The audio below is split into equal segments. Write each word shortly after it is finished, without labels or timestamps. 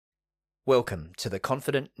Welcome to The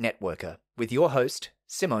Confident Networker with your host,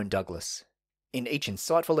 Simone Douglas. In each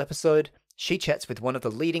insightful episode, she chats with one of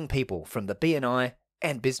the leading people from the BNI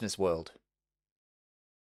and business world.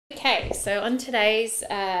 Okay, so on today's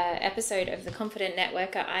episode of The Confident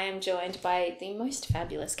Networker, I am joined by the most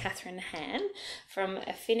fabulous Katherine Hann from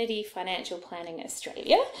Affinity Financial Planning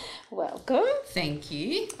Australia. Welcome. Thank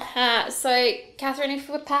you. So, Katherine,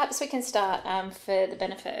 if perhaps we can start for the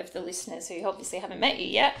benefit of the listeners who obviously haven't met you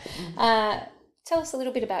yet. Tell us a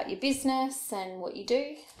little bit about your business and what you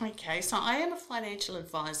do. Okay, so I am a financial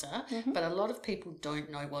advisor, but a lot of people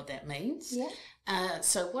don't know what that means. Yeah.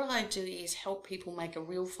 So what I do is help people make a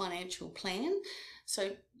real financial plan. So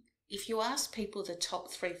if you ask people the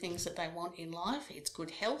top 3 things that they want in life, it's good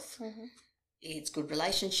health, it's good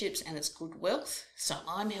relationships, and it's good wealth. So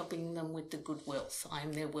I'm helping them with the good wealth.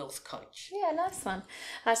 I'm their wealth coach. Yeah, nice one.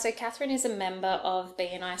 So Katherine is a member of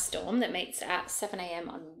BNI Storm that meets at 7 a.m.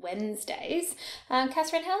 on Wednesdays.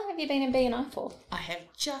 Katherine, how long have you been in BNI for? I have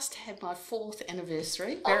just had my 4th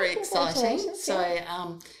anniversary. Very exciting.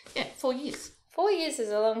 So, 4 years. 4 years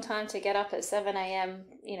is a long time to get up at 7 a.m,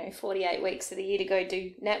 48 weeks of the year to go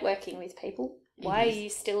do networking with people. Why are you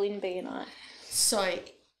still in BNI? So,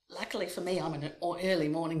 luckily for me, I'm an early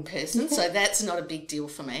morning person, so that's not a big deal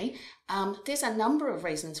for me. There's a number of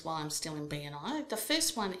reasons why I'm still in BNI. The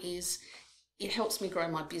first one is it helps me grow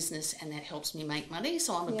my business and that helps me make money.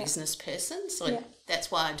 So I'm a business person, so that's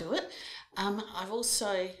why I do it. I've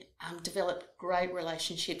also developed great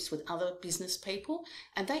relationships with other business people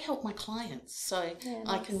and they help my clients. So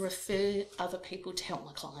I can refer other people to help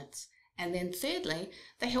my clients. And then thirdly,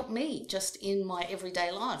 they help me just in my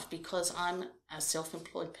everyday life because I'm a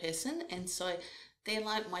self-employed person and so they're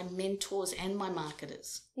like my mentors and my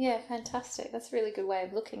marketers. Yeah, fantastic. That's a really good way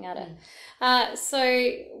of looking at it.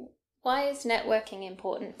 So why is networking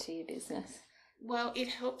important to your business? Well, it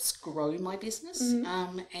helps grow my business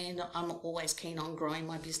and I'm always keen on growing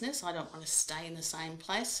my business. I don't want to stay in the same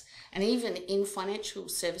place. And even in financial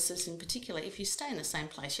services in particular, if you stay in the same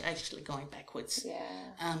place, you're actually going backwards.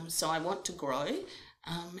 Yeah. So I want to grow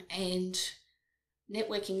and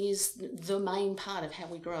networking is the main part of how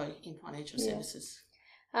we grow in financial services.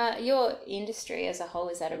 Your industry as a whole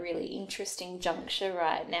is at a really interesting juncture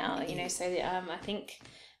right now, so I think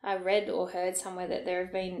I read or heard somewhere that there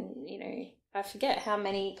have been, I forget how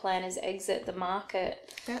many planners exit the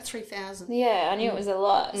market. About 3,000. Yeah, I knew it was a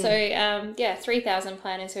lot. So, 3,000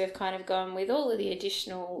 planners who have kind of gone with all of the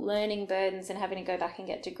additional learning burdens and having to go back and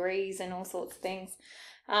get degrees and all sorts of things.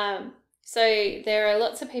 So there are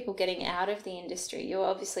lots of people getting out of the industry. You're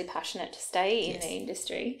obviously passionate to stay in the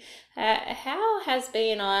industry. How has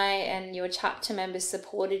BNI and your chapter members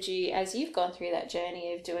supported you as you've gone through that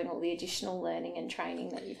journey of doing all the additional learning and training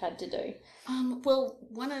that you've had to do? Well,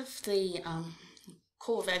 one of the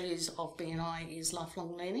core values of BNI is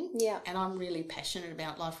lifelong learning. Yeah. And I'm really passionate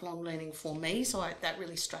about lifelong learning for me, so that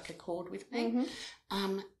really struck a chord with me.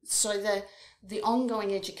 So the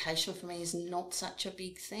ongoing education for me is not such a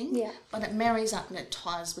big thing, but it marries up and it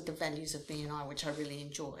ties with the values of BNI, which I really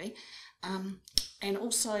enjoy. And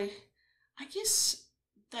also, I guess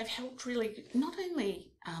they've helped really not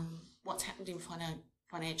only what's happened in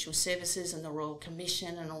financial services and the Royal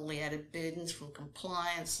Commission and all the added burdens from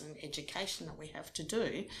compliance and education that we have to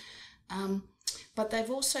do, but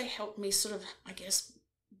they've also helped me sort of, I guess,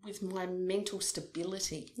 with my mental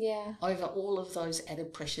stability over all of those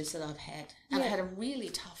added pressures that I've had. And I had a really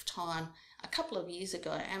tough time a couple of years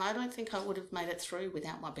ago and I don't think I would have made it through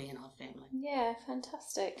without my BNI family. Yeah,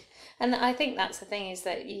 fantastic. And I think that's the thing is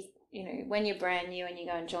that when you're brand new and you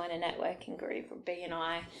go and join a networking group or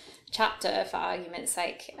BNI chapter, for argument's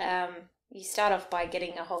sake, you start off by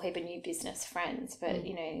getting a whole heap of new business friends, but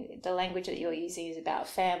the language that you're using is about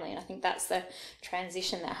family, and I think that's the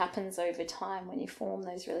transition that happens over time when you form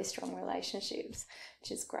those really strong relationships,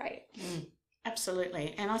 which is great.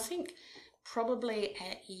 Absolutely. And I think probably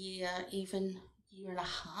at year and a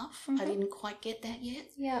half, I didn't quite get that yet.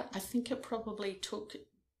 Yeah. I think it probably took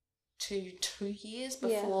to 2 years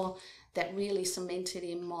before that really cemented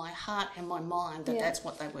in my heart and my mind that that's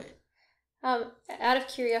what they were. Out of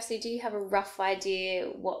curiosity, do you have a rough idea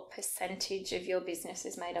what percentage of your business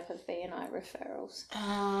is made up of BNI referrals?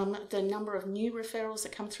 The number of new referrals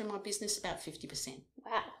that come through my business, about 50%.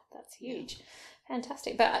 Wow, that's huge.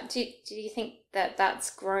 Fantastic. But do you think that's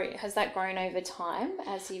grown? Has that grown over time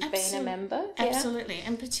as you've been a member? Absolutely.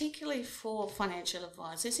 And particularly for financial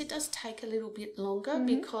advisors, it does take a little bit longer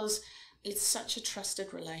because it's such a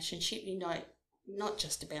trusted relationship. not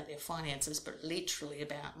just about their finances, but literally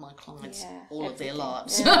about my clients, everything. of their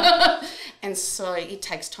lives. Yeah. And so it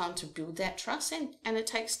takes time to build that trust, and it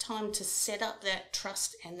takes time to set up that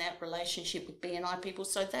trust and that relationship with BNI people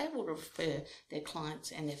so they will refer their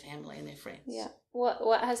clients and their family and their friends. Yeah.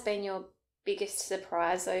 What has been your biggest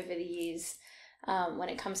surprise over the years when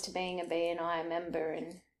it comes to being a BNI member?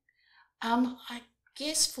 And I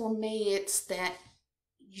guess for me it's that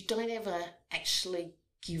you don't ever actually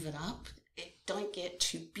give it up. Don't get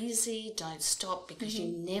too busy, don't stop, because you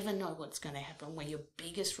never know what's going to happen, where your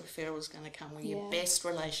biggest referral is going to come, where your best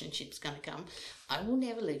relationship is going to come. I will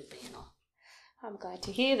never leave BNI. I'm glad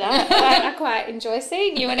to hear that. I quite enjoy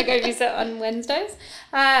seeing you when I go visit on Wednesdays.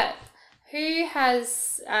 Who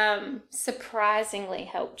has surprisingly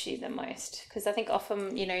helped you the most? Because I think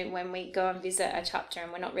often, when we go and visit a chapter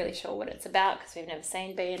and we're not really sure what it's about because we've never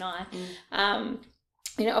seen BNI,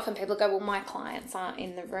 often people go, well, my clients aren't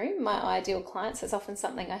in the room, my ideal clients. That's often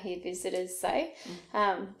something I hear visitors say.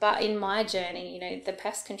 But in my journey, the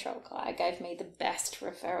pest control guy gave me the best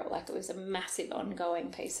referral. Like, it was a massive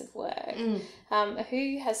ongoing piece of work.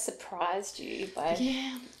 Who has surprised you by...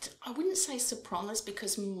 Yeah, I wouldn't say surprised,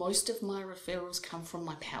 because most of my referrals come from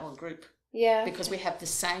my power group. Yeah. Because we have the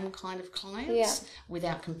same kind of clients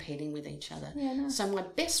without competing with each other. Yeah, nice. So my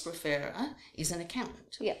best referrer is an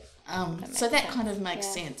accountant. Yeah. So that kind of makes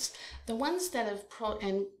sense. The ones that have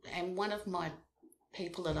and one of my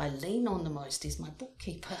people that I lean on the most is my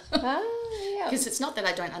bookkeeper. Because it's not that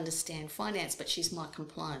I don't understand finance, but she's my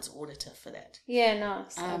compliance auditor for that. Yeah,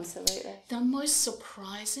 nice. Absolutely. The most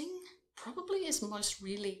surprising probably is most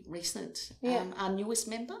really recent. Our newest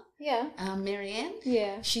member, Marianne.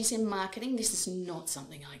 Yeah. She's in marketing. This is not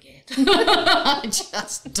something I get. I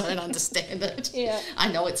just don't understand it. Yeah. I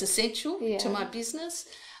know it's essential to my business.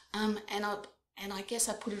 And I guess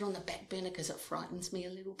I put it on the back burner because it frightens me a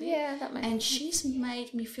little bit. Yeah, that makes sense. And she's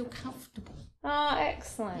made me feel comfortable. Oh,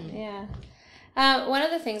 excellent. Yeah. One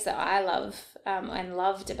of the things that I love and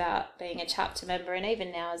loved about being a chapter member, and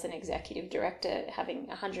even now as an executive director, having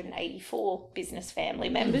 184 business family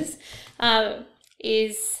members,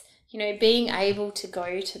 is, being able to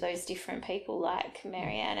go to those different people like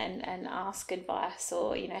Marianne and ask advice,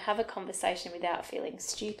 or, have a conversation without feeling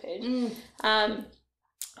stupid.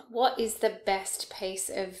 What is the best piece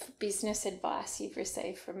of business advice you've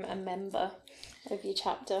received from a member of your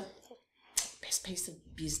chapter? Best piece of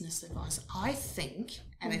business advice, I think,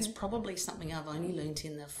 and it's probably something I've only learnt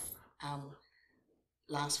in the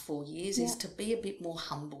last 4 years, is to be a bit more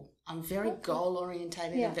humble. I'm very goal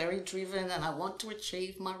orientated and very driven, and I want to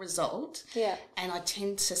achieve my result. Yeah. And I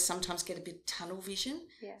tend to sometimes get a bit tunnel vision.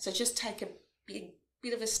 Yeah. So just take a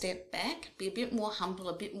bit of a step back, be a bit more humble,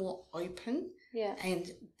 a bit more open. Yeah. And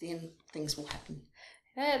then things will happen.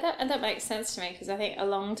 Yeah, that makes sense to me, because I think a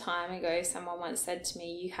long time ago someone once said to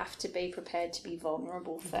me, you have to be prepared to be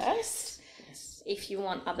vulnerable first if you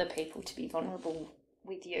want other people to be vulnerable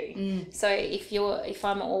with you. So if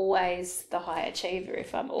I'm always the high achiever,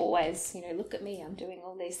 if I'm always, look at me, I'm doing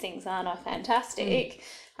all these things, aren't I fantastic,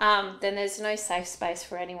 then there's no safe space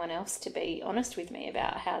for anyone else to be honest with me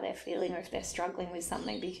about how they're feeling or if they're struggling with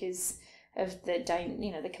something, because of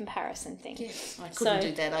the comparison thing. Yes, I couldn't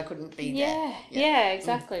do that. I couldn't be that. Yeah,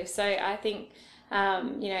 exactly. So I think,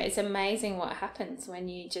 it's amazing what happens when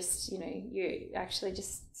you just, you actually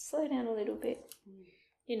just slow down a little bit.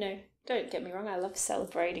 Don't get me wrong, I love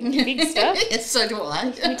celebrating big stuff. Yes, so do I.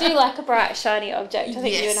 We do like a bright, shiny object. I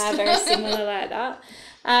think you and I are very similar like that.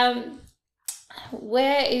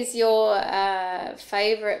 Where is your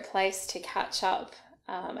favourite place to catch up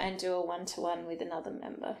and do a one-to-one with another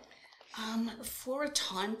member? For a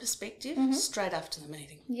time perspective, straight after the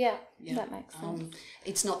meeting. Yeah, that makes sense.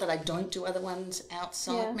 It's not that I don't do other ones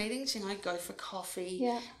outside meetings. Go for coffee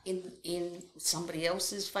in somebody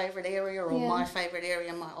else's favourite area or my favourite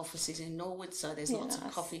area. My office is in Norwood, so there's lots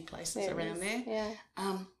of coffee places around there.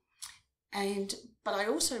 Yeah. But I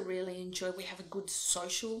also really enjoy, we have a good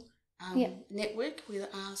social network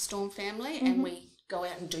with our Storm family, and we go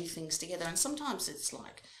out and do things together. And sometimes it's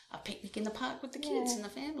like a picnic in the park with the kids and the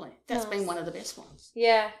family. That's been one of the best ones.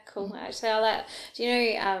 Yeah, cool. Actually, I like. Do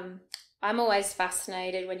you know? I'm always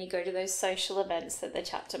fascinated when you go to those social events that the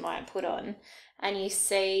chapter might put on, and you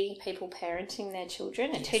see people parenting their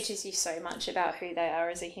children. It teaches you so much about who they are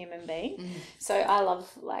as a human being. So I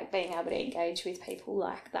love being able to engage with people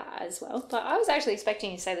like that as well. But I was actually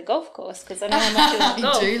expecting you to say the golf course, because I know how much you love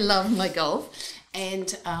golf. I do love my golf,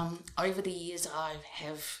 and over the years I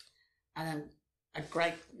have a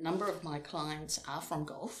great number of my clients are from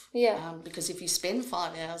golf. Yeah. Because if you spend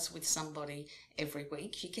 5 hours with somebody every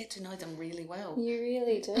week, you get to know them really well. You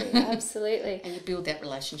really do, absolutely. And you build that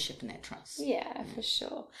relationship and that trust. Yeah, for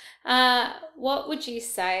sure. What would you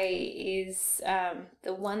say is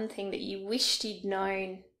the one thing that you wished you'd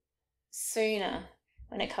known sooner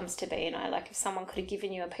when it comes to BNI? Like if someone could have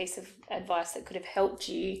given you a piece of advice that could have helped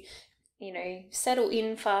you, you know, settle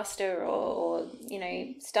in faster or you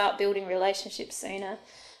know, start building relationships sooner?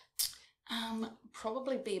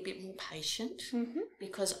 Probably be a bit more patient,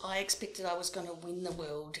 because I expected I was going to win the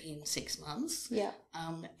world in 6 months. Yeah.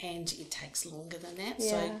 And it takes longer than that. Yeah.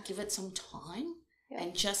 So give it some time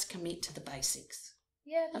and just commit to the basics.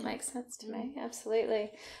 Yeah, that makes sense to me.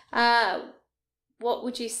 Absolutely. What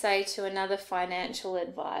would you say to another financial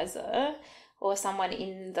advisor or someone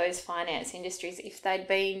in those finance industries if they've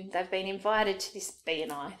been invited to this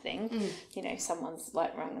BNI thing? You know, someone's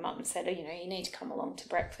like rung them up and said, oh, you know, you need to come along to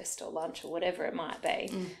breakfast or lunch or whatever it might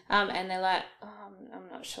be, and they're like, oh, I'm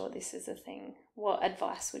not sure this is a thing. What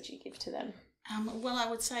advice would you give to them? Well, I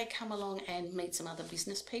would say come along and meet some other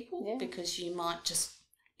business people, because you might just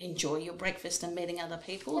enjoy your breakfast and meeting other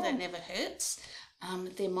people. That never hurts.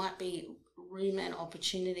 There might be room and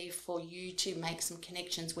opportunity for you to make some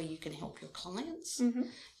connections where you can help your clients.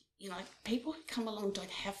 You know, people who come along don't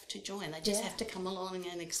have to join. They just have to come along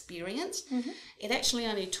and experience. It actually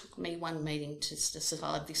only took me one meeting to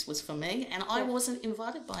decide this was for me, and I wasn't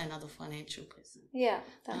invited by another financial person. Yeah,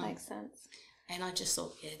 that makes sense. And I just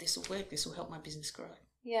thought, this will work. This will help my business grow.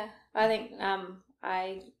 Yeah, I think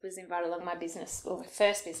I was invited along. My business, well, my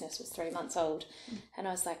first business was 3 months old, and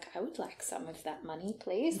I was like, I would like some of that money,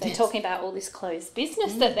 please. They're talking about all this closed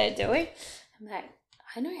business that they're doing. I'm like,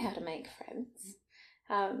 I know how to make friends.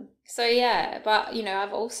 So yeah, but you know,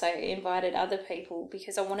 I've also invited other people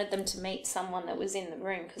because I wanted them to meet someone that was in the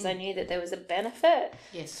room, because I knew that there was a benefit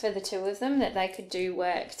for the two of them, that they could do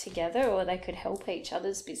work together or they could help each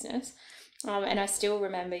other's business. And I still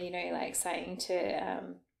remember, you know, like saying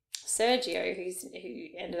to Sergio, who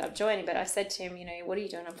ended up joining, but I said to him, you know, what are you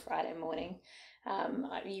doing on Friday morning?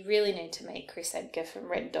 You really need to meet Chris Edgar from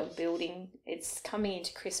Red Dog Building. It's coming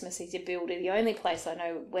into Christmas. He's a builder. The only place I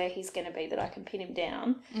know where he's going to be that I can pin him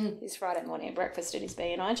down is Friday morning at breakfast at his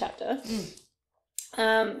BNI chapter.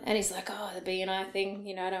 And he's like, oh, the BNI thing,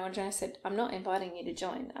 you know, I don't want to join. I said, I'm not inviting you to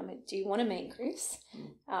join. I mean, do you want to meet Chris?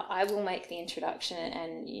 I will make the introduction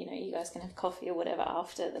and, you know, you guys can have coffee or whatever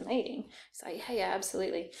after the meeting. So, yeah,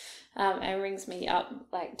 absolutely. And rings me up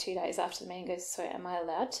like 2 days after the meeting, goes, so am I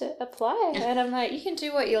allowed to apply? And I'm like, you can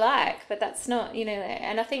do what you like, but that's not, you know,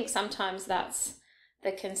 and I think sometimes that's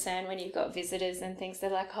the concern when you've got visitors and things. They're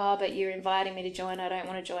like, oh, but you're inviting me to join. I don't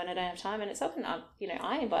want to join. I don't have time. And it's often, you know,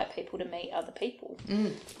 I invite people to meet other people.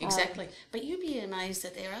 Exactly. But you'd be amazed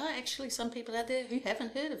that there are actually some people out there who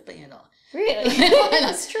haven't heard of BNI. Really?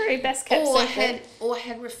 That's true. Best kept secret. Or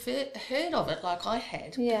had heard of it like I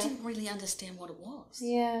had, but didn't really understand what it was.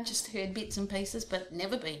 Yeah. Just heard bits and pieces, but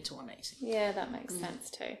never been to a meeting. Yeah, that makes sense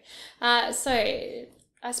too. So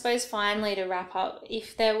I suppose finally to wrap up,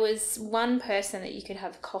 if there was one person that you could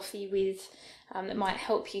have coffee with that might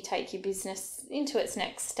help you take your business into its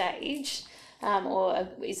next stage, or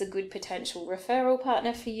is a good potential referral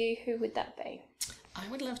partner for you, who would that be? I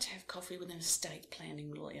would love to have coffee with an estate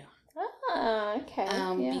planning lawyer. Ah, okay.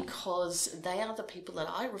 Because they are the people that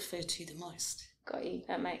I refer to the most. Got you.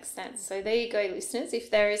 That makes sense. So there you go, listeners. If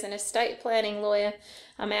there is an estate planning lawyer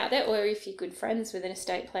out there, or if you're good friends with an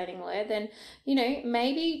estate planning lawyer, then, you know,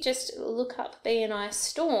 maybe just look up BNI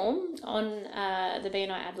Storm on the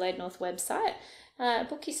BNI Adelaide North website.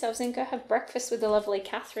 Book yourselves in, go have breakfast with the lovely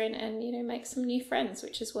Katherine and, you know, make some new friends,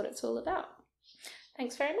 which is what it's all about.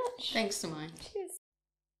 Thanks very much. Thanks, Simone. Cheers.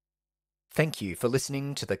 Thank you for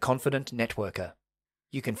listening to The Confident Networker.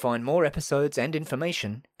 You can find more episodes and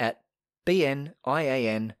information at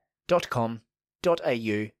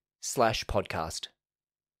bnian.com.au/podcast.